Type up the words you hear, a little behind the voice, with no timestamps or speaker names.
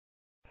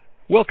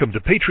Welcome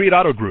to Patriot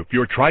Auto Group,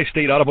 your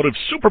tri-state automotive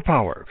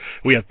superpower.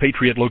 We have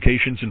Patriot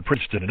locations in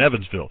Princeton and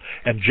Evansville,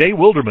 and J.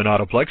 Wilderman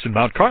Autoplex in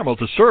Mount Carmel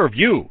to serve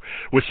you.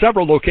 With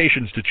several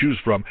locations to choose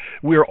from,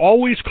 we are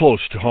always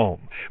close to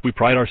home. We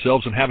pride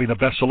ourselves in having the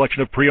best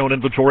selection of pre-owned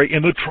inventory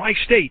in the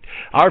tri-state.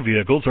 Our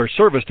vehicles are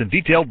serviced and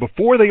detailed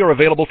before they are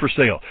available for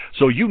sale,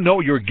 so you know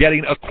you're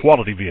getting a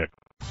quality vehicle.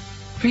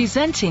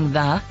 Presenting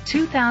the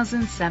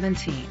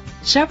 2017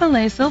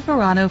 Chevrolet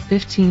Silverado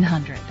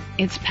 1500.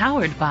 It's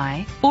powered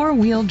by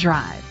four-wheel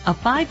drive, a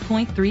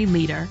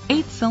 5.3-liter,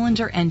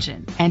 8-cylinder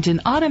engine, and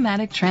an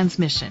automatic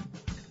transmission.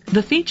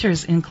 The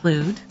features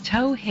include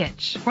tow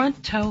hitch,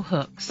 front tow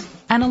hooks,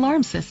 an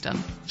alarm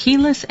system,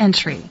 keyless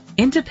entry,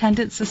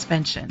 independent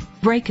suspension,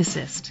 brake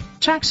assist,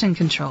 traction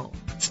control,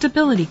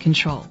 stability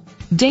control,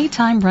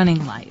 daytime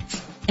running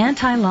lights,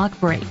 anti-lock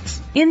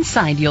brakes.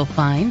 Inside you'll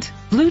find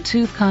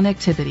Bluetooth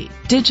connectivity,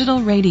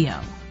 digital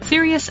radio,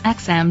 Sirius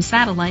XM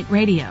satellite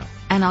radio,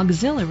 an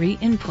auxiliary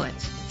input,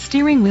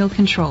 steering wheel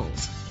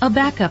controls, a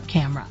backup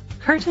camera,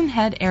 curtain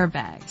head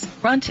airbags,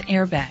 front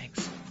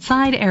airbags,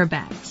 side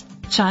airbags,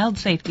 child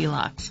safety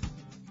locks.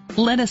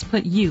 Let us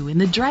put you in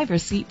the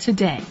driver's seat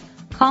today.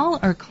 Call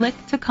or click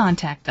to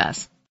contact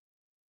us.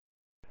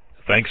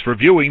 Thanks for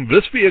viewing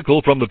this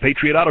vehicle from the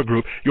Patriot Auto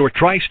Group, your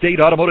tri-state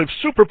automotive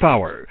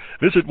superpower.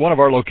 Visit one of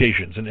our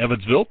locations in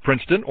Evansville,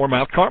 Princeton, or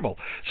Mount Carmel.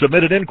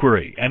 Submit an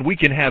inquiry, and we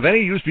can have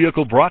any used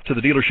vehicle brought to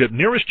the dealership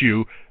nearest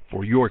you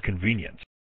for your convenience.